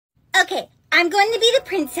I'm going to be the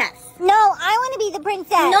princess. No, I want to be the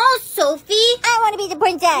princess. No, Sophie. I want to be the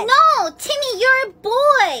princess. No, Timmy, you're a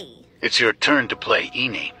boy. It's your turn to play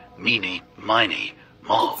Eeny, Meeny, Miny,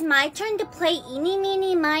 Mo. It's my turn to play Eeny,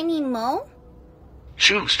 Meeny, Miny, Mo?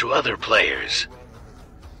 Choose two other players.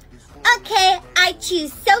 Okay, I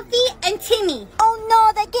choose Sophie and Timmy. Oh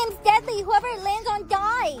no, that game's deadly. Whoever it lands on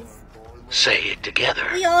dies. Say it together.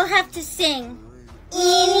 We all have to sing.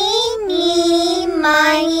 Eeny, meeny,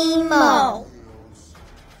 miny, mo.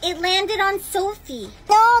 It landed on Sophie.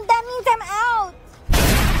 No, that means I'm out.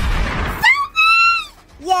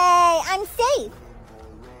 Sophie! Yay, I'm safe.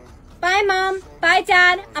 Bye, Mom. Bye,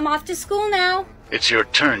 Dad. I'm off to school now. It's your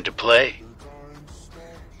turn to play.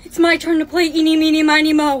 It's my turn to play Eeny, Meeny,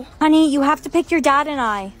 Miny, Mo. Honey, you have to pick your dad and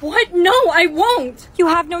I. What? No, I won't. You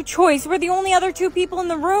have no choice. We're the only other two people in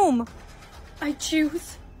the room. I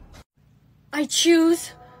choose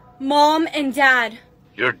Mom and Dad.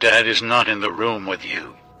 Your dad is not in the room with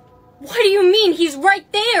you. What do you mean? He's right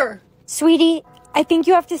there. Sweetie, I think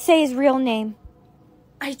you have to say his real name.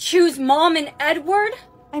 I choose Mom and Edward?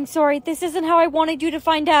 I'm sorry, this isn't how I wanted you to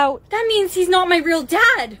find out. That means he's not my real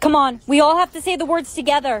dad. Come on, we all have to say the words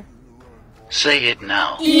together. Say it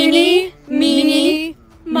now. Eeny, meeny,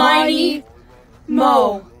 miny,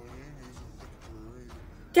 mo.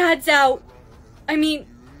 Dad's out.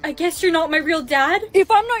 I guess you're not my real dad? If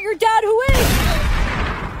I'm not your dad, who is?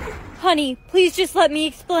 Honey, please just let me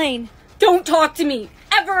explain. Don't talk to me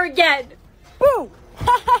ever again. Boo!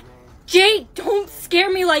 Jay, don't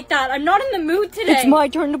scare me like that. I'm not in the mood today. It's my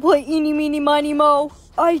turn to play Eeny, Meeny, Miny, Mo.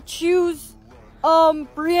 I choose,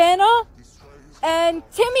 Brianna and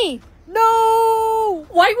Timmy. No!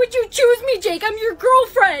 Why would you choose me, Jake? I'm your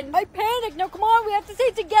girlfriend. I panicked. Now come on, we have to say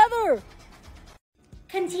it together.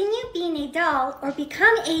 Continue being a doll or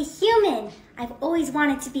become a human. I've always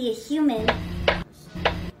wanted to be a human.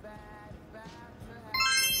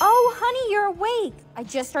 Oh, honey, you're awake. I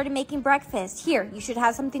just started making breakfast. Here, you should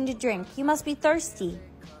have something to drink. You must be thirsty.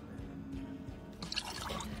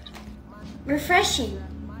 Refreshing.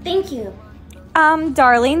 Thank you.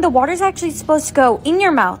 Darling, the water's actually supposed to go in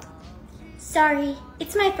your mouth. Sorry,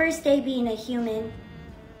 it's my first day being a human.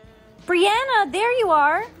 Brianna, there you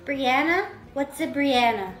are. Brianna? What's a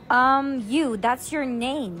Brianna? That's your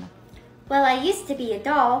name. Well, I used to be a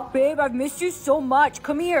doll. Babe, I've missed you so much.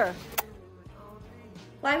 Come here.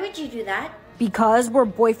 Why would you do that? Because we're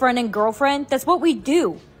boyfriend and girlfriend. That's what we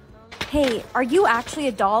do. Hey, are you actually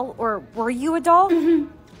a doll, or were you a doll?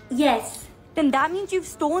 Yes. Then that means you've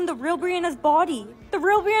stolen the real Brianna's body. The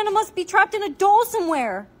real Brianna must be trapped in a doll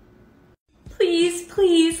somewhere. Please,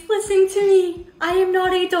 please, listen to me. I am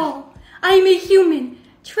not a doll. I am a human,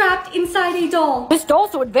 trapped inside a doll. This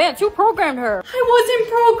doll's so advanced. Who programmed her? I wasn't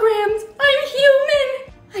programmed. I'm human.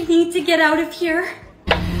 I need to get out of here.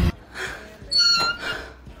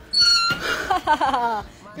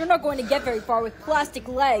 You're not going to get very far with plastic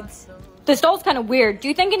legs. This doll's kind of weird. Do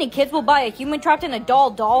you think any kids will buy a human trapped in a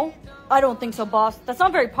doll? I don't think so, boss. That's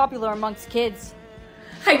not very popular amongst kids.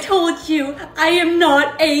 I told you, I am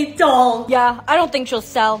not a doll. Yeah, I don't think she'll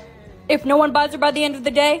sell. If no one buys her by the end of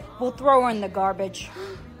the day, we'll throw her in the garbage.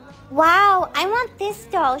 Wow, I want this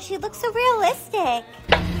doll. She looks so realistic.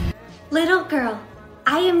 Little girl,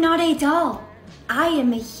 I am not a doll. I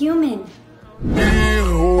am a human.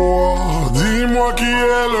 Dis-moi qui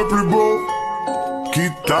est le plus beau, qui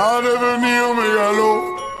t'a devenu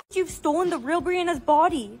mégalo. You've stolen the real Brianna's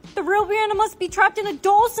body. The real Brianna must be trapped in a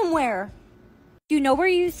doll somewhere. Do you know where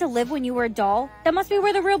you used to live when you were a doll? That must be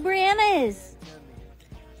where the real Brianna is.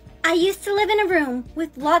 I used to live in a room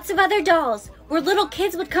with lots of other dolls where little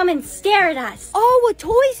kids would come and stare at us. Oh, a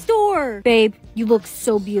toy store. Babe, you look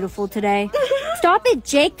so beautiful today. Stop it,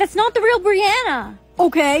 Jake. That's not the real Brianna.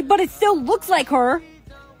 Okay, but it still looks like her.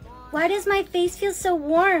 Why does my face feel so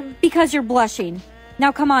warm? Because you're blushing.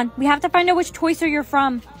 Now come on, we have to find out which toy store you're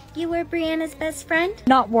from. You were Brianna's best friend?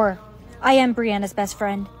 Not were. I am Brianna's best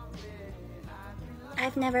friend.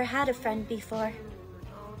 I've never had a friend before.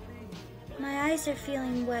 My eyes are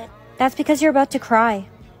feeling wet. That's because you're about to cry.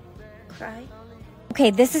 Cry? Okay,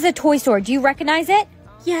 this is a toy store. Do you recognize it?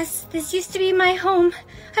 Yes, this used to be my home.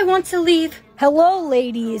 I want to leave. Hello,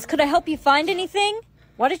 ladies. Could I help you find anything?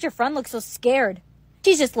 Why does your friend look so scared?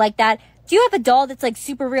 She's just like that. Do you have a doll that's like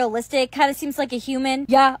super realistic? Kind of seems like a human?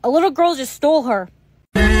 Yeah, a little girl just stole her.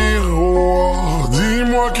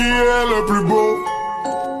 Dis-moi qui est le plus beau,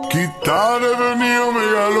 qui t'a devenu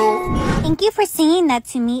mégalo. Thank you for saying that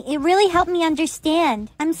to me. It really helped me understand.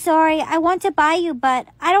 I'm sorry, I want to buy you, but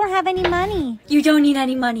I don't have any money. You don't need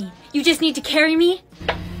any money. You just need to carry me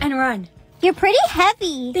and run. You're pretty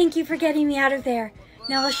heavy. Thank you for getting me out of there.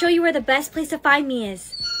 Now I'll show you where the best place to find me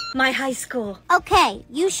is. My high school. Okay,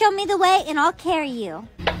 you show me the way and I'll carry you.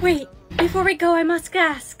 Wait, before we go, I must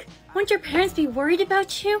ask. Won't your parents be worried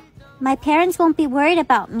about you? My parents won't be worried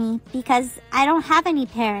about me because I don't have any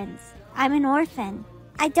parents. I'm an orphan.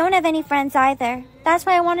 I don't have any friends either. That's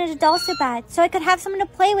why I wanted a doll so bad, so I could have someone to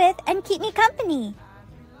play with and keep me company.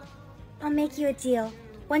 I'll make you a deal.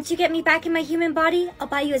 Once you get me back in my human body, I'll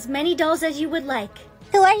buy you as many dolls as you would like.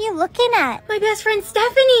 Who are you looking at? My best friend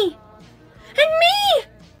Stephanie! And me!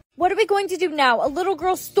 What are we going to do now? A little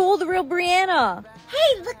girl stole the real Brianna.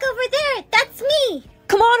 Hey, look over there! That's me!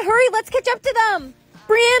 Come on, hurry, let's catch up to them.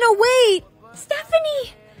 Brianna, wait!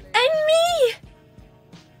 Stephanie! And me!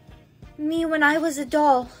 Me when I was a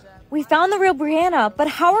doll. We found the real Brianna, but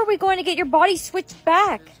how are we going to get your body switched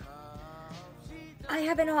back? I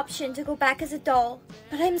have an option to go back as a doll,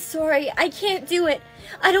 but I'm sorry, I can't do it.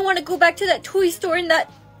 I don't want to go back to that toy store and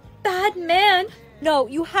that bad man. No,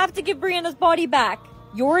 you have to give Brianna's body back.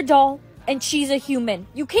 You're a doll, and she's a human.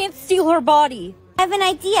 You can't steal her body. I have an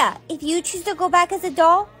idea. If you choose to go back as a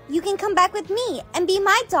doll, you can come back with me and be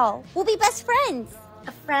my doll. We'll be best friends.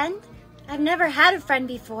 A friend? I've never had a friend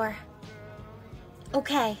before.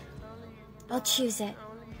 Okay, I'll choose it.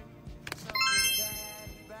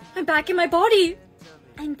 I'm back in my body.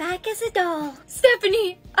 I'm back as a doll.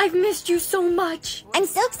 Stephanie, I've missed you so much. I'm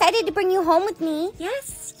so excited to bring you home with me.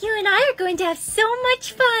 Yes, you and I are going to have so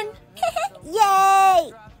much fun.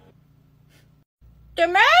 Yay!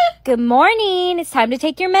 Good morning. It's time to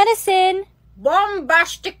take your medicine.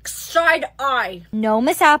 Bombastic side eye. No,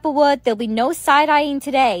 Miss Applewood. There'll be no side-eyeing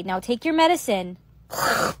today. Now take your medicine.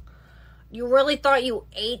 You really thought you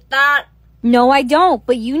ate that? No, I don't.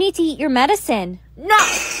 But you need to eat your medicine. No,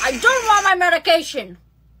 I don't want my medication.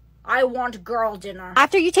 I want girl dinner.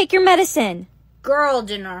 After you take your medicine. Girl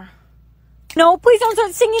dinner. No, please don't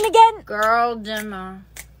start singing again. Girl dinner.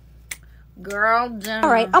 Girl dinner.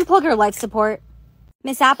 All right, unplug your life support.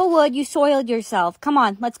 Miss Applewood, you soiled yourself. Come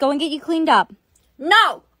on, let's go and get you cleaned up.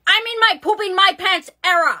 No, I'm in my pooping my pants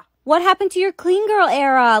era. What happened to your clean girl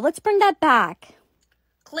era? Let's bring that back.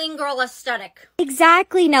 Clean girl aesthetic.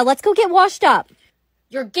 Exactly. Now let's go get washed up.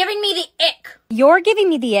 You're giving me the ick. You're giving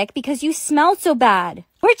me the ick because you smelled so bad.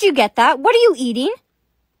 Where'd you get that? What are you eating?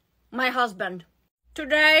 My husband.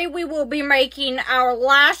 Today we will be making our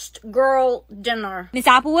last girl dinner. Miss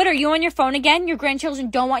Applewood, are you on your phone again? Your grandchildren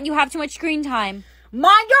don't want you to have too much screen time.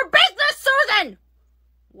 Mind your business, Susan!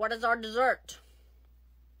 What is our dessert?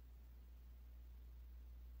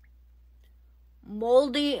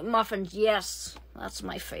 Moldy muffins. Yes, that's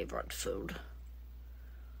my favorite food.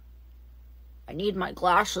 I need my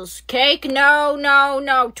glasses. Cake? No, no,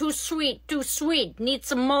 no. Too sweet, too sweet. Need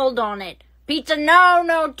some mold on it. Pizza? No,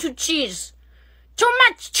 no. Too cheese. Too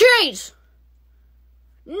much cheese!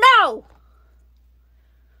 No!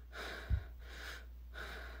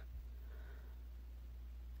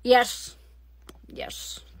 Yes.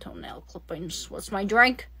 Yes. Toenail clippings. What's my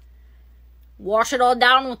drink? Wash it all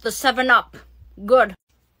down with the 7-Up. Good.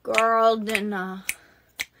 Girl dinner.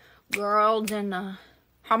 Girl dinner.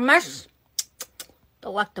 Hummus?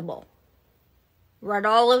 Delectable. Red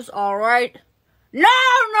olives? Alright. No,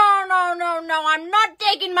 no, no, no, no. I'm not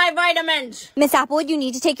taking my vitamins. Miss Applewood, you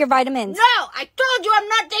need to take your vitamins. No, I told you I'm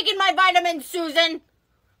not taking my vitamins, Susan.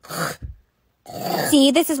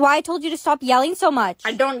 See, this is why I told you to stop yelling so much.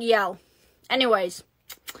 I don't yell. Anyways,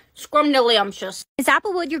 scrumdiddlyumptious. Miss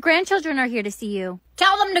Applewood, your grandchildren are here to see you.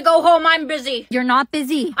 Tell them to go home. I'm busy. You're not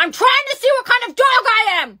busy. I'm trying to see what kind of dog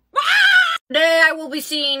I am. Ah! Today I will be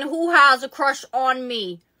seeing who has a crush on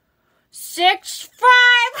me. 6'5".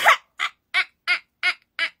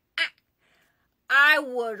 I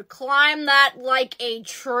would climb that like a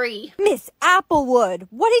tree. Miss Applewood,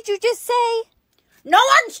 what did you just say? No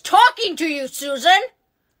one's talking to you, Susan.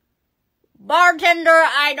 Bartender,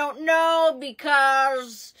 I don't know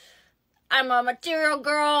because I'm a material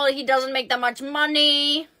girl. He doesn't make that much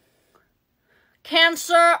money.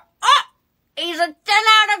 Cancer, oh, he's a 10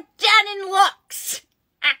 out of 10 in looks.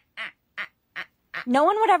 No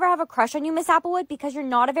one would ever have a crush on you, Miss Applewood, because you're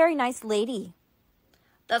not a very nice lady.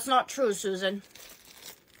 That's not true, Susan.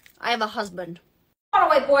 I have a husband.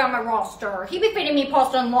 Runaway boy on my roster. He be feeding me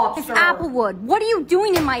pasta and lobster. Miss Applewood, what are you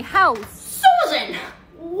doing in my house? Susan,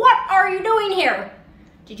 what are you doing here?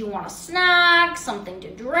 Did you want a snack, something to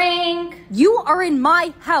drink? You are in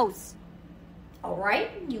my house. All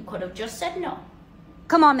right, you could have just said no.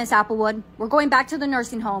 Come on, Miss Applewood. We're going back to the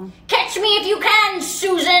nursing home. Catch me if you can,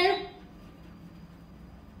 Susan.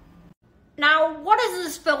 Now, what is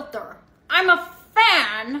this filter? I'm a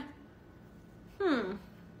fan.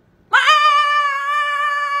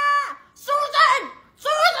 Susan!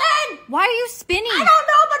 Susan! Why are you spinning? I don't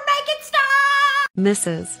know, but make it stop!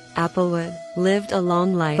 Mrs. Applewood lived a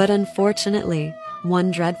long life, but unfortunately,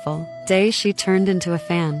 one dreadful day she turned into a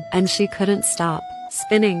fan, and she couldn't stop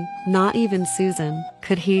spinning. Not even Susan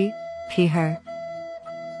could pee her.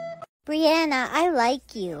 Brianna, I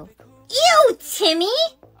like you. Ew, Timmy!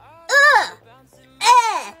 Ugh!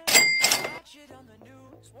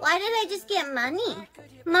 Why did I just get money?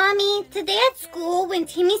 Mommy, today at school, when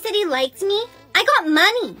Timmy said he liked me, I got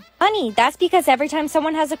money. Honey, that's because every time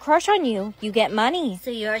someone has a crush on you, you get money. So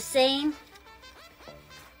you're saying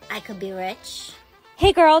I could be rich?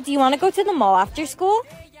 Hey girl, do you want to go to the mall after school?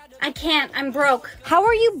 I can't, I'm broke. How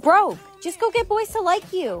are you broke? Just go get boys to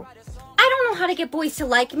like you. I don't know how to get boys to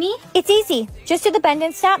like me. It's easy. Just do the bend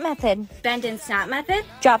and snap method. Bend and snap method?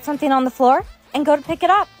 Drop something on the floor and go to pick it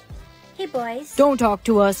up. Hey boys. Don't talk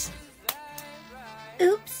to us.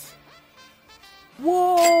 Oops.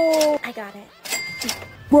 Whoa! I got it.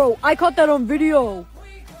 Bro, I caught that on video.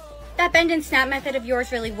 That bend and snap method of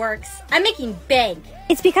yours really works. I'm making bank.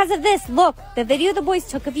 It's because of this. Look, the video the boys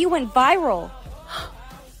took of you went viral.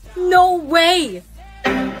 No way!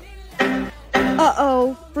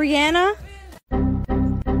 Uh-oh, Brianna?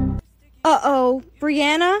 Uh-oh,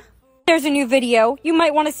 Brianna? There's a new video. You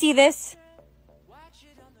might want to see this.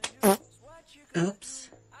 Oops.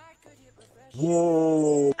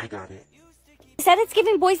 Whoa. I got it. He said it's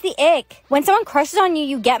giving boys the ick. When someone crushes on you,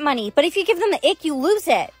 you get money. But if you give them the ick, you lose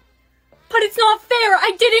it. But it's not fair.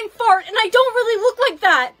 I didn't fart, and I don't really look like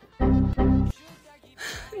that.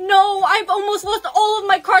 No, I've almost lost all of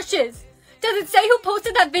my crushes. Does it say who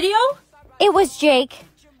posted that video? It was Jake.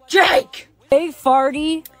 Jake! Hey,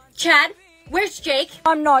 Farty. Chad, where's Jake?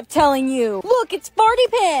 I'm not telling you. Look, it's Farty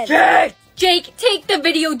Pin. Jake! Jake, take the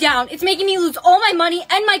video down. It's making me lose all my money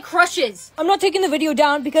and my crushes. I'm not taking the video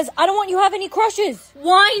down because I don't want you to have any crushes.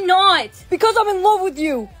 Why not? Because I'm in love with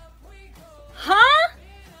you. Huh?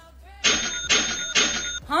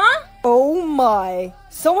 Huh? Oh my.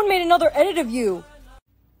 Someone made another edit of you.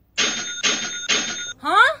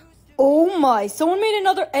 Huh? Oh my, someone made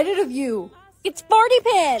another edit of you. It's Farty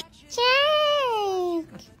Pin. Jake!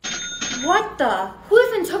 What the? Who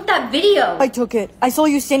even took that video? I took it. I saw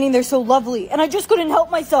you standing there so lovely, and I just couldn't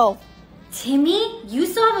help myself. Timmy, you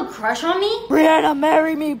still have a crush on me? Brianna,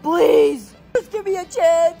 marry me, please. Just give me a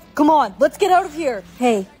chance. Come on, let's get out of here.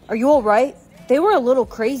 Hey, are you all right? They were a little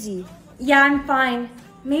crazy. Yeah, I'm fine.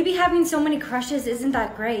 Maybe having so many crushes isn't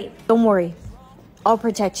that great. Don't worry. I'll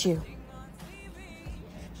protect you.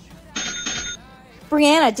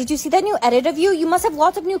 Brianna, did you see that new edit of you? You must have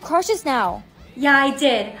lots of new crushes now. Yeah, I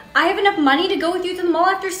did. I have enough money to go with you to the mall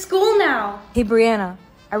after school now. Hey, Brianna,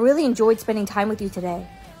 I really enjoyed spending time with you today.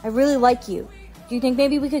 I really like you. Do you think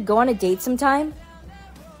maybe we could go on a date sometime?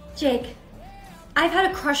 Jake, I've had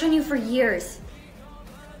a crush on you for years.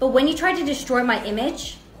 But when you tried to destroy my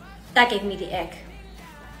image, that gave me the ick.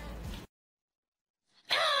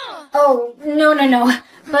 Oh, no.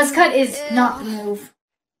 Buzzcut is not the move.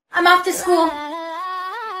 I'm off to school.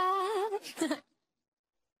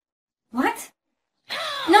 What?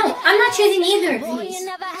 No, I'm not choosing either of these.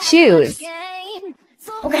 Choose.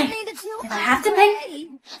 Okay, if I have to pick.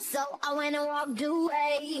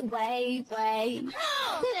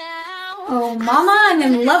 Oh, Mama, I'm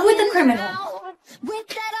in love with a criminal.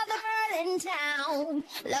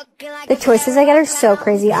 The choices I get are so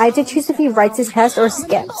crazy. I have to choose if he writes his test or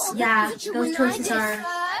skips. Yeah, those choices are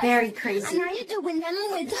very crazy. What?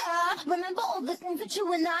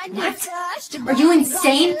 Are you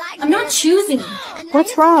insane? I'm not choosing.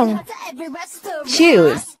 What's wrong?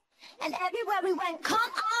 Choose.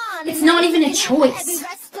 It's not even a choice.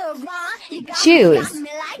 Choose.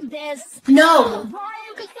 No.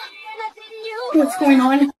 What's going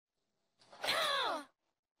on?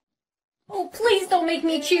 Oh, please don't make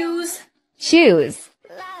me choose. Choose.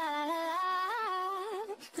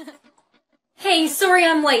 Hey, sorry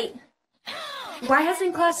I'm late. Why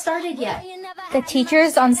hasn't class started yet? The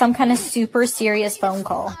teacher's on some kind of super serious phone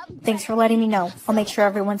call. Thanks for letting me know. I'll make sure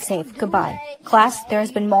everyone's safe. Goodbye. Class, there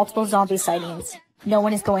has been multiple zombie sightings. No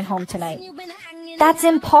one is going home tonight. That's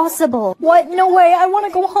impossible. What? No way. I want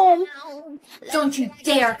to go home. Don't you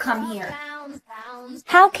dare come here.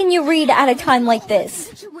 How can you read at a time like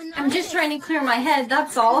this? I'm just trying to clear my head,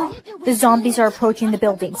 that's all. The zombies are approaching the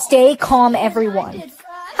building. Stay calm, everyone.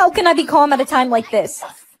 How can I be calm at a time like this?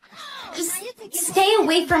 Just stay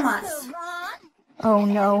away from us. Oh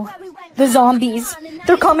no. The zombies.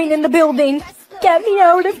 They're coming in the building. Get me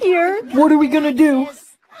out of here. What are we gonna do?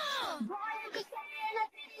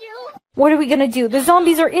 What are we gonna do? The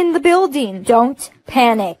zombies are in the building. Don't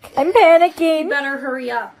panic. I'm panicking. You better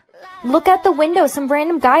hurry up. Look out the window. Some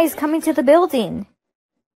random guy is coming to the building.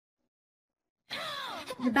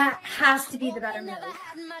 The bat has to be the better move.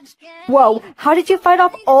 Whoa, how did you fight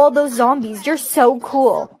off all those zombies? You're so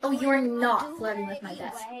cool. Oh, you're not flirting with my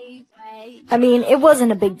desk. I mean, it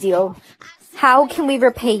wasn't a big deal. How can we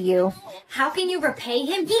repay you? How can you repay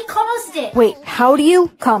him? He caused it! Wait, how do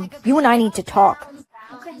you? Come, you and I need to talk.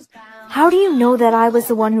 Okay. How do you know that I was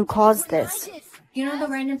the one who caused this? You know the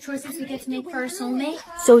random choices we get to make for our soulmate?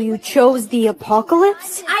 So you chose the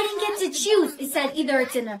apocalypse? I didn't get to choose. It said either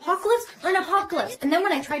it's an apocalypse or an apocalypse. And then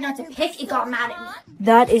when I tried not to pick, it got mad at me.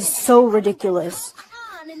 That is so ridiculous.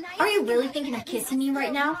 Are you really thinking of kissing me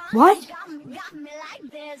right now? What?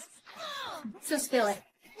 So spill it.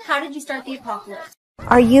 How did you start the apocalypse?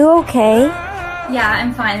 Are you okay? Yeah,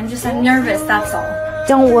 I'm fine. I'm nervous, that's all.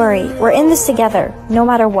 Don't worry, we're in this together, no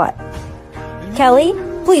matter what. Kelly,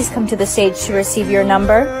 please come to the stage to receive your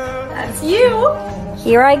number. That's you!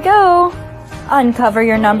 Here I go. Uncover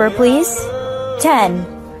your number, please. 10.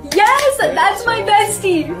 Yes! That's my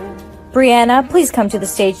bestie! Brianna, please come to the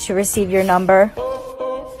stage to receive your number.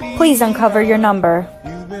 Please uncover your number.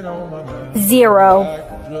 0.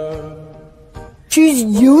 She's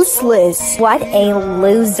useless. What a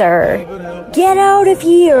loser. Get out of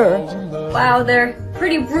here. Wow, they're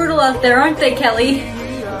pretty brutal out there, aren't they, Kelly?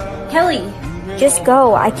 Kelly! Just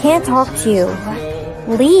go. I can't talk to you.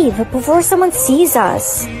 Leave before someone sees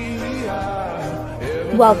us.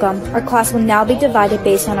 Welcome. Our class will now be divided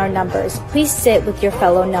based on our numbers. Please sit with your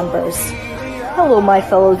fellow numbers. Hello, my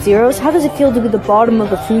fellow zeros. How does it feel to be the bottom of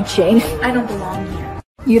the food chain? I don't belong here.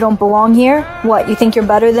 You don't belong here? What, you think you're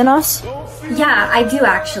better than us? Yeah, I do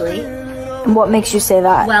actually. And what makes you say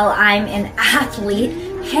that? Well, I'm an athlete,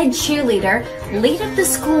 head cheerleader, lead of the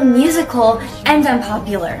school musical, and I'm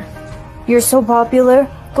popular. You're so popular?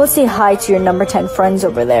 Go say hi to your number 10 friends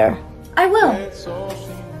over there. I will.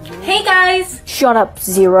 Hey guys! Shut up,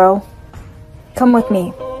 Zero. Come with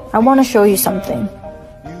me. I want to show you something.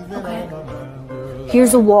 Okay.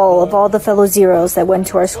 Here's a wall of all the fellow Zeros that went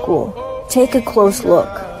to our school. Take a close look.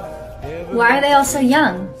 Why are they all so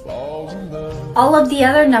young? All of the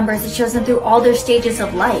other numbers, it shows them through all their stages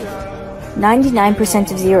of life. 99%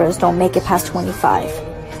 of Zeros don't make it past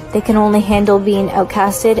 25. They can only handle being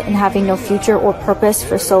outcasted and having no future or purpose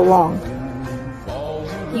for so long.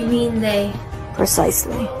 You mean they...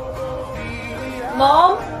 Precisely.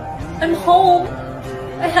 Mom, I'm home.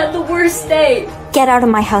 I had the worst day. Get out of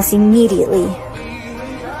my house immediately.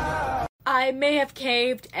 I may have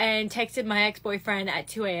caved and texted my ex-boyfriend at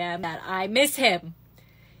 2 a.m. that I miss him.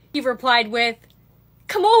 He replied with,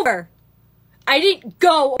 "Come over." I didn't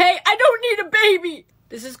go, okay? I don't need a baby.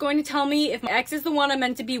 This is going to tell me if my ex is the one I'm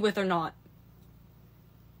meant to be with or not.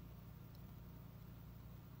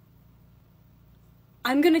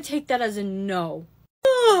 I'm gonna take that as a no.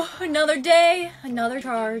 Another day, another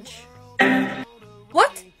charge.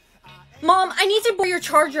 What? Mom, I need to borrow your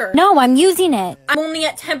charger. No, I'm using it. I'm only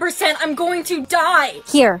at 10%. I'm going to die.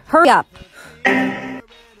 Here, hurry up.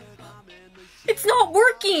 It's not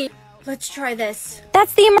working. Let's try this.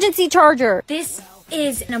 That's the emergency charger. This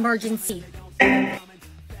is an emergency. It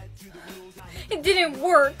didn't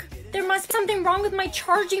work. There must be something wrong with my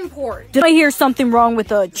charging port. Did I hear something wrong with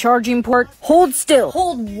the charging port? Hold still.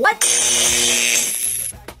 Hold what?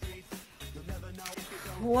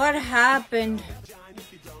 What happened?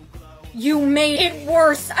 You made it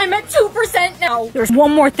worse. I'm at 2% now. There's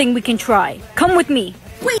one more thing we can try. Come with me.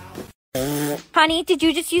 Wait. Honey, did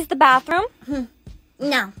you just use the bathroom?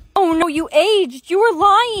 No. Oh no, you aged. You were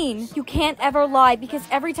lying. You can't ever lie because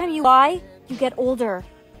every time you lie, you get older.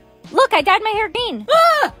 Look, I dyed my hair green.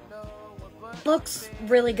 Ah! Looks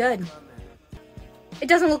really good. It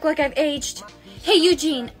doesn't look like I've aged. Hey,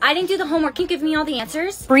 Eugene, I didn't do the homework. Can you give me all the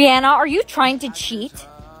answers? Brianna, are you trying to cheat?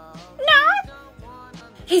 No.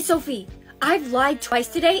 Hey, Sophie, I've lied twice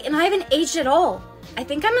today and I haven't aged at all. I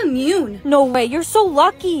think I'm immune. No way, you're so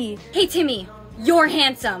lucky. Hey, Timmy, you're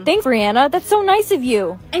handsome. Thanks, Brianna. That's so nice of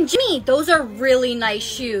you. And Jimmy, those are really nice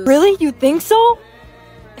shoes. Really? You think so?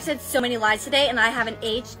 I said so many lies today and I haven't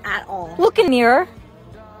aged at all. Look in the mirror.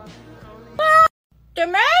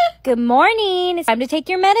 Timmy? Good morning. It's time to take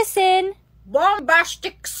your medicine.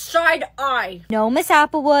 Bombastic side eye. No, Miss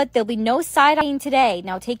Applewood. There'll be no side-eyeing today.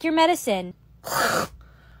 Now take your medicine.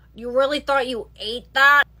 You really thought you ate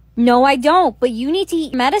that? No, I don't. But you need to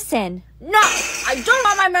eat medicine. No, I don't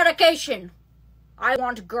want my medication. I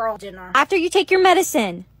want girl dinner. After you take your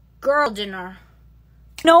medicine. Girl dinner.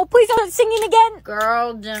 No, please don't start singing again.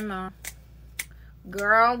 Girl dinner.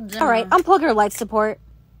 Girl dinner. All right, unplug your life support.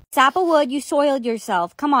 Miss Applewood, you soiled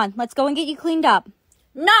yourself. Come on, let's go and get you cleaned up.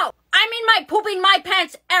 No, I'm in my pooping my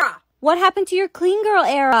pants era. What happened to your clean girl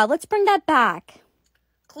era? Let's bring that back.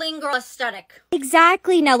 Clean girl aesthetic.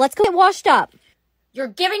 Exactly. Now let's go get washed up. You're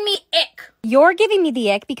giving me ick. You're giving me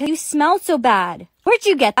the ick because you smell so bad. Where'd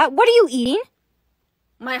you get that? What are you eating?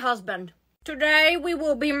 My husband. Today we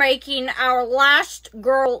will be making our last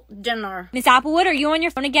girl dinner. Miss Applewood, are you on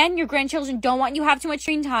your phone again? Your grandchildren don't want you to have too much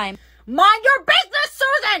screen time. Mind your business,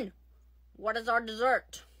 Susan! What is our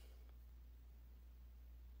dessert?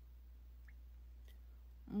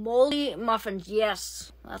 Moldy muffins.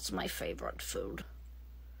 Yes, that's my favorite food.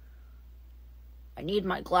 I need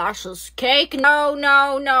my glasses. Cake?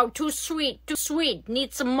 No. Too sweet.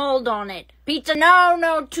 Need some mold on it. Pizza?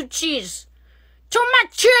 No. Too cheese. Too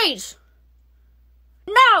much cheese!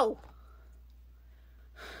 No!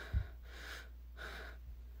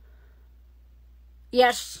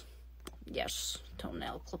 Yes.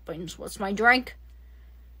 Toenail clippings. What's my drink?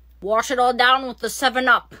 Wash it all down with the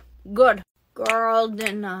 7-Up. Good. Girl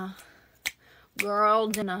dinner.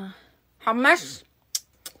 Hummus?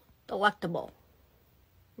 Delectable.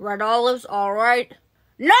 Red olives, alright.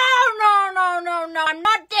 No, I'm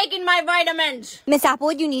not taking my vitamins. Miss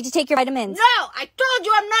Applewood, you need to take your vitamins. No, I told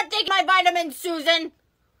you I'm not taking my vitamins, Susan.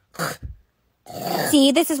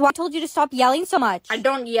 See, this is why I told you to stop yelling so much. I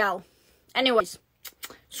don't yell. Anyways,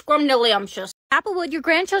 scrumdiddlyumptious. Applewood, your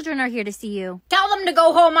grandchildren are here to see you. Tell them to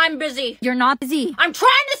go home, I'm busy. You're not busy. I'm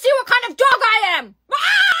trying to see what kind of dog I am.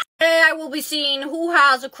 Today I will be seeing who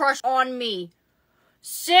has a crush on me.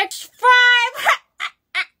 6'5".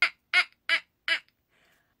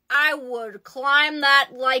 I would climb that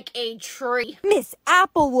like a tree. Miss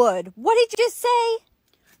Applewood, what did you just say?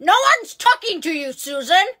 No one's talking to you,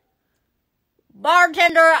 Susan.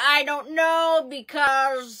 Bartender, I don't know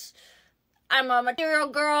because I'm a material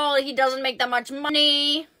girl. He doesn't make that much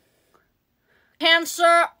money.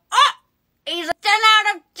 Cancer. Oh, he's a 10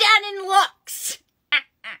 out of 10 in looks.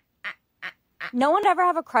 No one would ever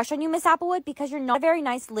have a crush on you, Miss Applewood, because you're not a very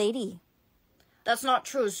nice lady. That's not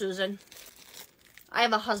true, Susan. I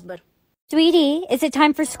have a husband. Sweetie, is it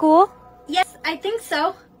time for school? Yes, I think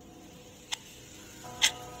so.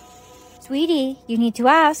 Sweetie, you need to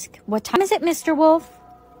ask, what time is it, Mr. Wolf?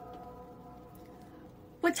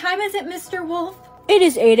 What time is it, Mr. Wolf? It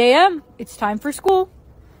is 8 a.m. It's time for school.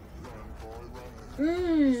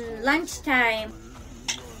 Lunchtime.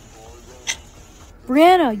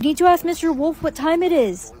 Brianna, you need to ask Mr. Wolf what time it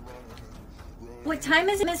is. What time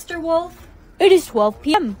is it, Mr. Wolf? It is 12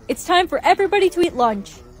 p.m. It's time for everybody to eat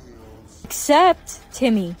lunch. Except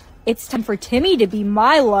Timmy. It's time for Timmy to be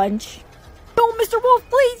my lunch. No, Mr. Wolf,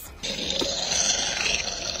 please.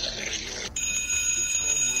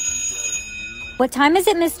 What time is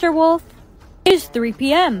it, Mr. Wolf? It is 3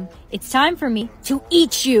 p.m. It's time for me to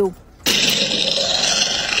eat you.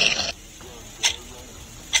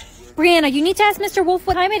 Brianna, you need to ask Mr. Wolf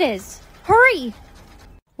what time it is. Hurry!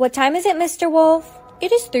 What time is it, Mr. Wolf?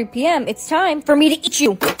 It is 3 p.m. It's time for me to eat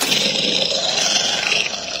you.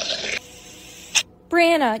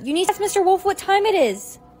 Brianna, you need to ask Mr. Wolf what time it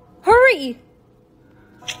is. Hurry!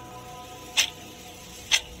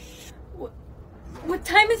 What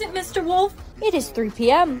time is it, Mr. Wolf? It is 3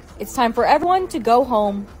 p.m. It's time for everyone to go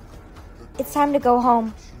home. It's time to go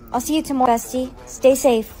home. I'll see you tomorrow, bestie. Stay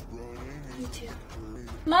safe. You too.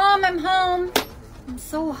 Mom, I'm home. I'm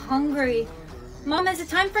so hungry. Mom, is it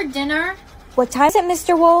time for dinner? What time is it,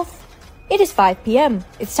 Mr. Wolf? It is 5 p.m.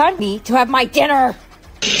 It's time for me to have my dinner.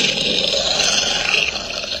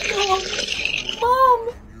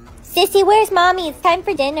 Mom! Sissy, where's Mommy? It's time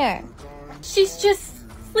for dinner. She's just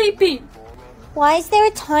sleeping. Why is there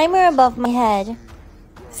a timer above my head?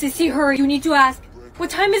 Sissy, hurry. You need to ask. What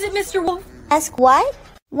time is it, Mr. Wolf? Ask what?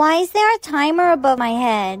 Why is there a timer above my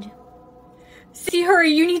head? Sissy,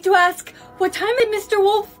 hurry. You need to ask. What time is it, Mr.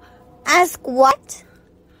 Wolf? Ask what?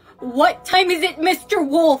 What time is it, Mr.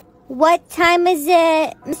 Wolf? What time is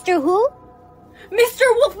it, Mr. Who? Mr.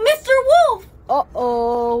 Wolf! Mr. Wolf!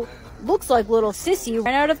 Uh-oh. Looks like little Sissy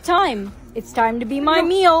ran out of time. It's time to be my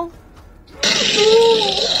meal.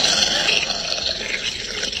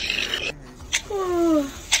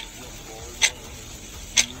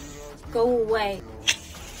 Go away.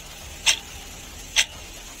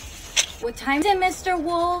 What time is it, Mr.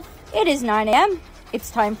 Wolf? It is 9 a.m.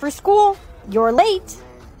 It's time for school. You're late.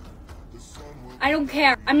 I don't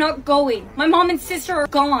care. I'm not going. My mom and sister are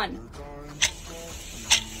gone.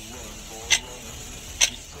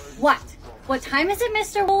 What? What time is it,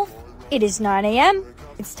 Mr. Wolf? It is 9 a.m.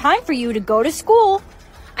 It's time for you to go to school.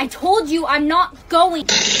 I told you I'm not going.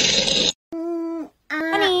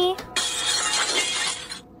 Honey.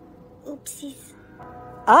 Oopsies.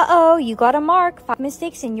 Uh-oh, you got a mark. 5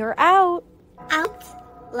 mistakes and you're out. Out?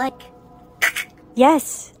 Like...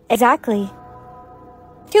 Yes, exactly.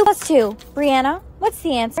 2 plus 2. Brianna, what's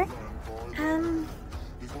the answer?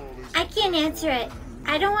 I can't answer it.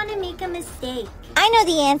 I don't want to make a mistake. I know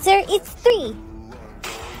the answer. It's 3.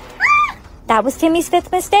 That was Timmy's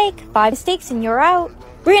 5th mistake. 5 mistakes and you're out.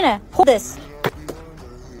 Brianna, hold this.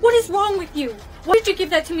 What is wrong with you? Why did you give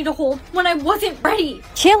that to me to hold when I wasn't ready?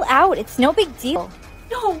 Chill out. It's no big deal.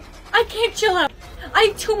 No, I can't chill out. I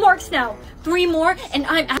have 2 marks now. 3 more and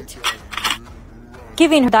I'm out.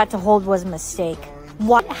 Giving her that to hold was a mistake.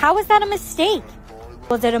 What? How is that a mistake?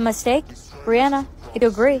 Was it a mistake? Brianna, if you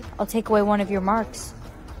agree, I'll take away 1 of your marks.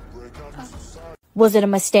 Was it a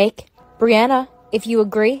mistake? Brianna, if you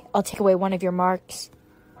agree, I'll take away 1 of your marks.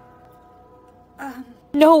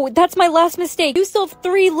 No, that's my last mistake. You still have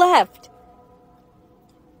 3 left.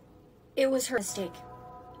 It was her mistake,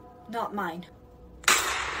 not mine.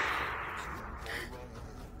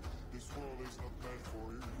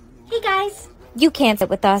 Hey guys. You can't sit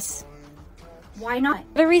with us. Why not?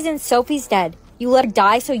 The reason Sophie's dead. You let her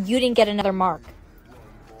die so you didn't get another mark.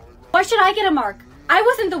 Why should I get a mark? I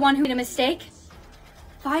wasn't the one who made a mistake.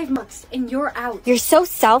 5 marks and you're out. You're so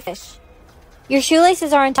selfish. Your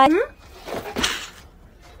shoelaces aren't tied.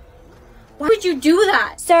 Why would you do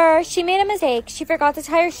that? Sir, she made a mistake. She forgot to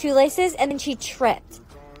tie her shoelaces and then she tripped.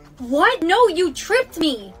 What? No, you tripped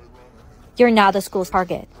me. You're now the school's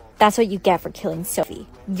target. That's what you get for killing Sophie.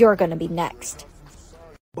 You're gonna be next.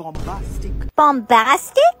 Bombastic.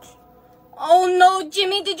 Bombastic? Oh no,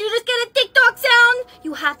 Jimmy, did you just get a TikTok sound?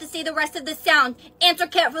 You have to say the rest of the sound. Answer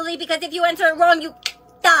carefully because if you answer it wrong, you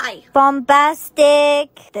die. Bombastic.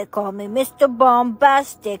 They call me Mr.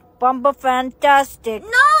 Bombastic. Bomba Fantastic.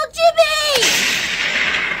 No, Jimmy!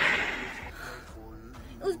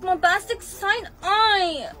 It was bombastic sign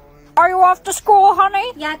I. Are you off to school,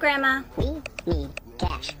 honey? Yeah, Grandma. We need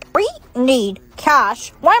cash. We need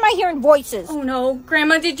cash? Why am I hearing voices? Oh no,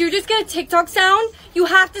 Grandma, did you just get a TikTok sound? You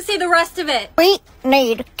have to say the rest of it. We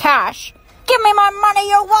need cash. Give me my money,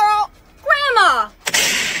 you little... Grandma!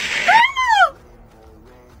 Grandma!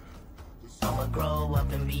 I'ma grow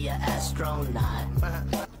up and be an astronaut.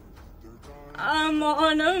 I'm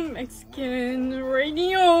on a Mexican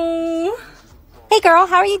radio. Hey girl,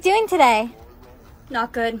 how are you doing today?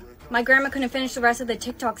 Not good. My grandma couldn't finish the rest of the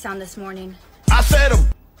TikTok sound this morning. I said him.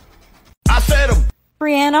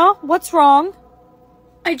 Brianna, what's wrong?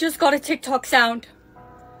 I just got a TikTok sound.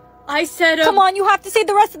 I said a... Come on, you have to say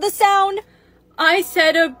the rest of the sound. I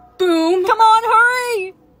said a boom. Come on,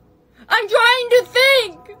 hurry. I'm trying to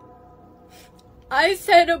think. I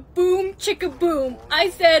said a boom chicka boom. I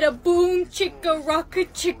said a boom chicka rocka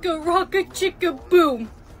chicka boom.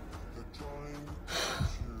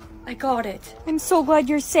 I got it. I'm so glad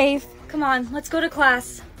you're safe. Come on, let's go to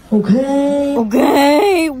class.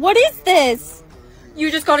 Okay, what is this?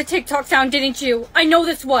 You just got a TikTok sound, didn't you? I know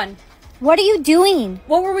this one. What are you doing?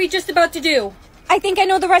 What were we just about to do? I think I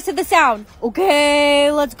know the rest of the sound.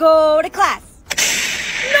 Okay, let's go to class.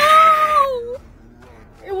 No!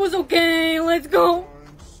 It was okay, let's go.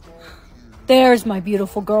 There's my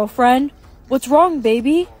beautiful girlfriend. What's wrong,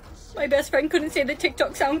 baby? My best friend couldn't say the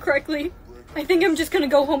TikTok sound correctly. I think I'm just gonna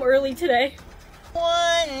go home early today.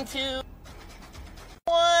 1, 2.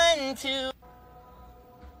 1, 2.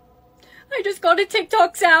 I just got a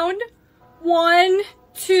TikTok sound. 1,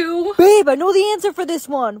 2. Babe, I know the answer for this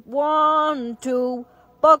one. 1, 2.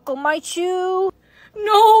 Buckle my shoe.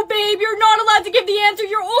 No, babe, you're not allowed to give the answer.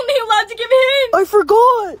 You're only allowed to give hints. I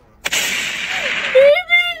forgot.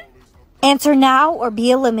 Baby. Answer now or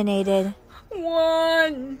be eliminated.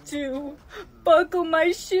 1, 2. Buckle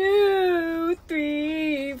my shoe.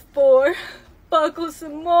 3, 4. Buckle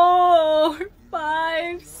some more.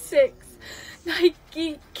 5, 6.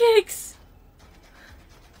 Nike kicks.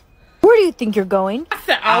 Where do you think you're going?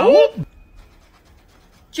 Out?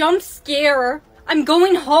 Jump scare. I'm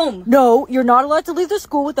going home. No, you're not allowed to leave the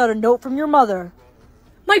school without a note from your mother.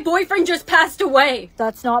 My boyfriend just passed away.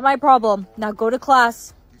 That's not my problem. Now go to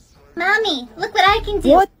class. Mommy, look what I can do.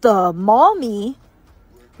 What the? Mommy?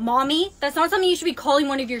 Mommy? That's not something you should be calling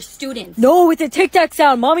one of your students. No, it's a tic-tac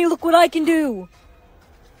sound. Mommy, look what I can do.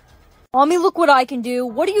 Mommy, look what I can do.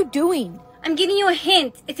 What are you doing? I'm giving you a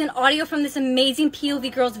hint. It's an audio from this amazing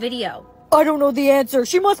POV girl's video. I don't know the answer.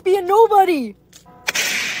 She must be a nobody.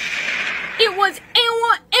 It was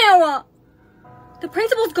Ewa. The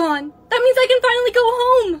principal's gone. That means I can finally go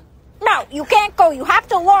home. No, you can't go. You have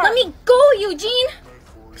to learn. Let me go, Eugene.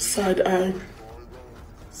 Side eye.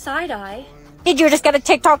 Side eye? Did you just get a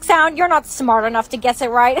TikTok sound? You're not smart enough to guess it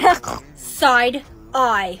right. Side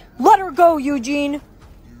eye. Let her go, Eugene.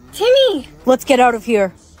 Timmy! Let's get out of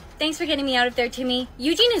here. Thanks for getting me out of there, Timmy.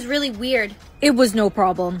 Eugene is really weird. It was no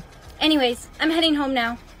problem. Anyways, I'm heading home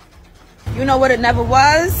now. You know what it never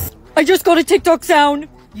was? I just got a TikTok sound.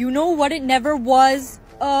 You know what it never was?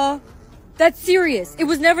 That's serious. It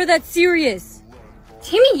was never that serious.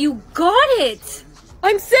 Timmy, you got it.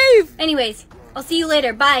 I'm safe. Anyways, I'll see you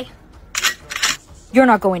later. Bye. You're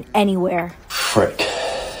not going anywhere. Frick.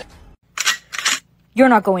 You're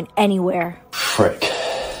not going anywhere. Frick.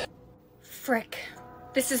 Frick.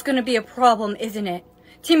 This is gonna be a problem, isn't it?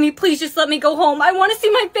 Timmy, please just let me go home. I want to see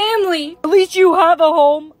my family. At least you have a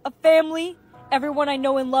home, a family. Everyone I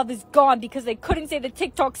know and love is gone because they couldn't say the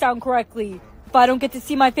TikTok sound correctly. If I don't get to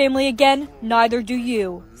see my family again, neither do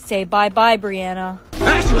you. Say bye-bye, Brianna.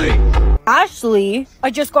 Ashley! Ashley? I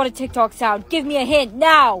just got a TikTok sound. Give me a hint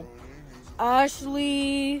now.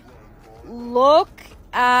 Ashley, look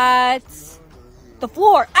at the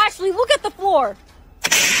floor. Ashley, look at the floor.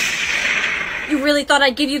 You really thought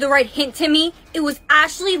I'd give you the right hint, Timmy? It was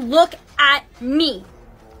Ashley, look at me.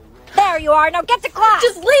 There you are. Now get to class.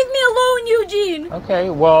 Just leave me alone, Eugene. Okay,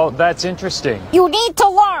 well, that's interesting. You need to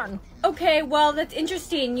learn. Okay, well, that's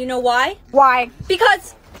interesting. You know why? Why?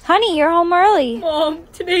 Because... Honey, you're home early. Mom,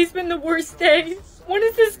 today's been the worst day. When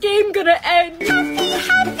is this game gonna end?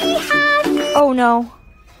 Happy. Oh, no.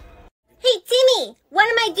 Hey, Timmy, what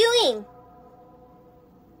am I doing?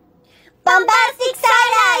 Bombastic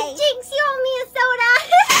side-eye! Jinx, you owe me a soda!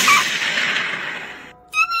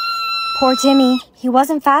 Poor Timmy. He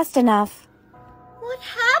wasn't fast enough. What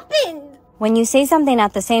happened? When you say something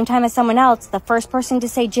at the same time as someone else, the first person to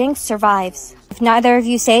say jinx survives. If neither of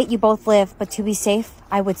you say it, you both live. But to be safe,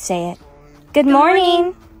 I would say it. Good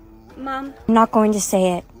morning. Mom. I'm not going to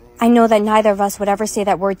say it. I know that neither of us would ever say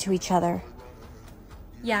that word to each other.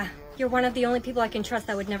 Yeah, you're one of the only people I can trust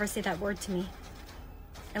that would never say that word to me.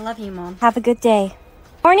 I love you, Mom. Have a good day.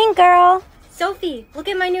 Morning, girl. Sophie, look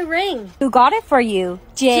at my new ring. Who got it for you?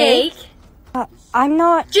 Jake? I'm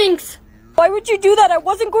not... Jinx! Why would you do that? I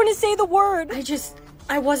wasn't going to say the word.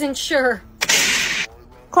 I wasn't sure.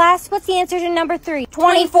 Class, what's the answer to number 3?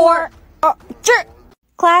 24.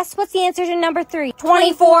 Class, what's the answer to number 3?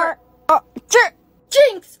 24.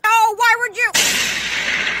 Jinx! Oh, why would you?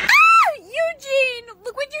 Eugene!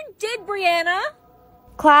 Look what you did, Brianna.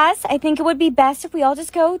 Class, I think it would be best if we all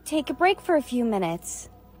just go take a break for a few minutes.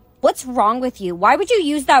 What's wrong with you? Why would you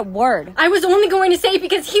use that word? I was only going to say it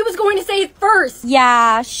because he was going to say it first.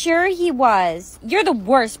 Yeah, sure he was. You're the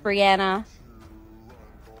worst, Brianna.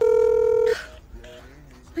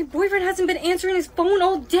 My boyfriend hasn't been answering his phone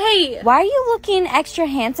all day. Why are you looking extra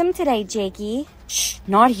handsome today, Jakey? Shh,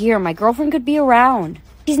 not here. My girlfriend could be around.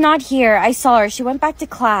 She's not here. I saw her. She went back to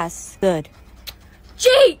class. Good.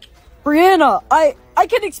 Jake! Brianna, I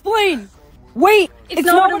can explain. Wait, it's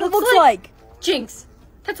not what it looks like. Jinx,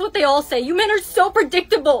 that's what they all say. You men are so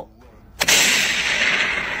predictable.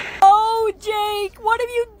 Oh, Jake, what have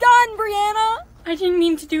you done, Brianna? I didn't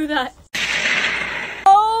mean to do that.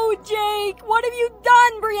 Oh, Jake, what have you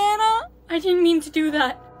done, Brianna? I didn't mean to do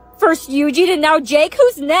that. First Eugene and now Jake,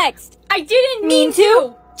 who's next? I didn't mean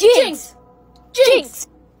to. Jinx! Jinx!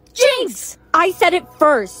 Jinx! I said it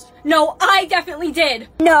first. No, I definitely did.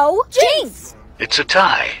 No, Jinx! It's a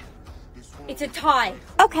tie. It's a tie.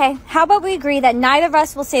 Okay, how about we agree that neither of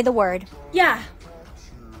us will say the word? Yeah.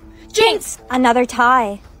 Jinx! Another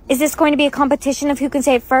tie. Is this going to be a competition of who can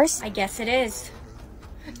say it first? I guess it is.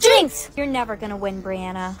 Jinx! You're never gonna win,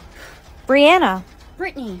 Brianna. Brianna.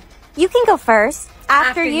 Brittany. You can go first.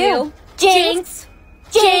 After you. Jinx!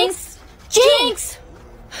 Jinx! Jinx!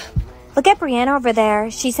 Look at Brianna over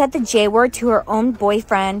there. She said the J word to her own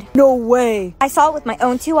boyfriend. No way. I saw it with my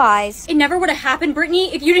own 2 eyes. It never would have happened,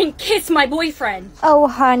 Brittany, if you didn't kiss my boyfriend. Oh,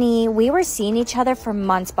 honey, we were seeing each other for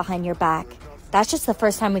months behind your back. That's just the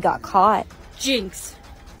first time we got caught. Jinx.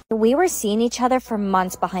 We were seeing each other for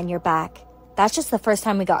months behind your back. That's just the first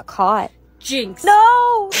time we got caught. Jinx.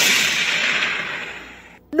 No!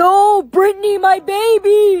 No, Brittany, my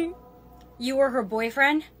baby! You were her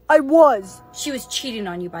boyfriend? I was. She was cheating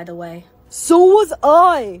on you, by the way. So was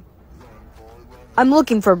I. I'm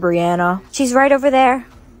looking for Brianna. She's right over there.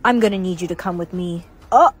 I'm gonna need you to come with me.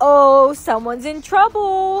 Uh-oh, someone's in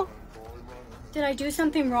trouble. Did I do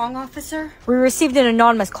something wrong, officer? We received an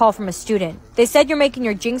anonymous call from a student. They said you're making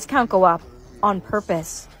your Jinx count go up. On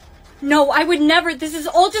purpose. No, I would never. This is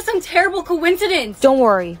all just some terrible coincidence. Don't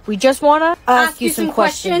worry. We just wanna ask you some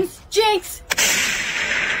questions. Jinx!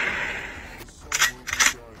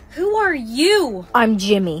 Who are you? I'm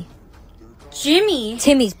Jimmy. Jimmy?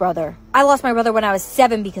 Timmy's brother. I lost my brother when I was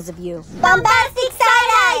 7 because of you. Bombastic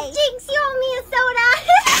side-eye! Jinx, you owe me a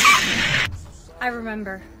soda! I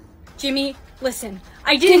remember. Jimmy, listen.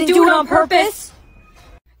 I didn't do it on purpose.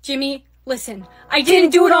 Jimmy, listen. I didn't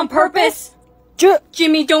do it on purpose.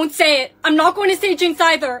 Jimmy, don't say it. I'm not going to say Jinx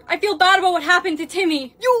either. I feel bad about what happened to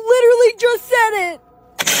Timmy. You literally just said it.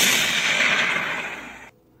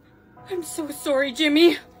 I'm so sorry,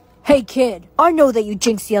 Jimmy. Hey, kid, I know that you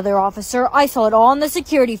jinxed the other officer. I saw it all on the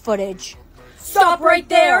security footage. Stop right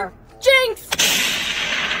there! Jinx!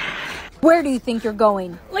 Where do you think you're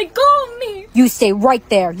going? Let go of me! You stay right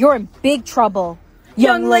there. You're in big trouble.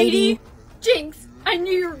 Young lady. Jinx, I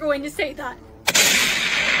knew you were going to say that.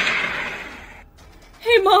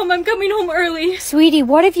 Hey, Mom, I'm coming home early. Sweetie,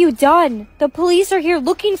 what have you done? The police are here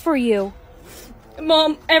looking for you.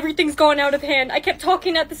 Mom, everything's gone out of hand. I kept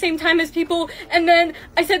talking at the same time as people, and then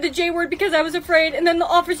I said the J word because I was afraid, and then the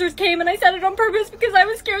officers came and I said it on purpose because I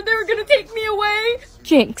was scared they were gonna take me away.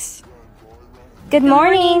 Jinx. Good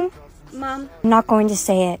morning. Mom. I'm not going to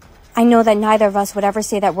say it. I know that neither of us would ever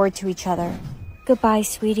say that word to each other. Goodbye,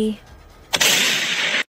 sweetie.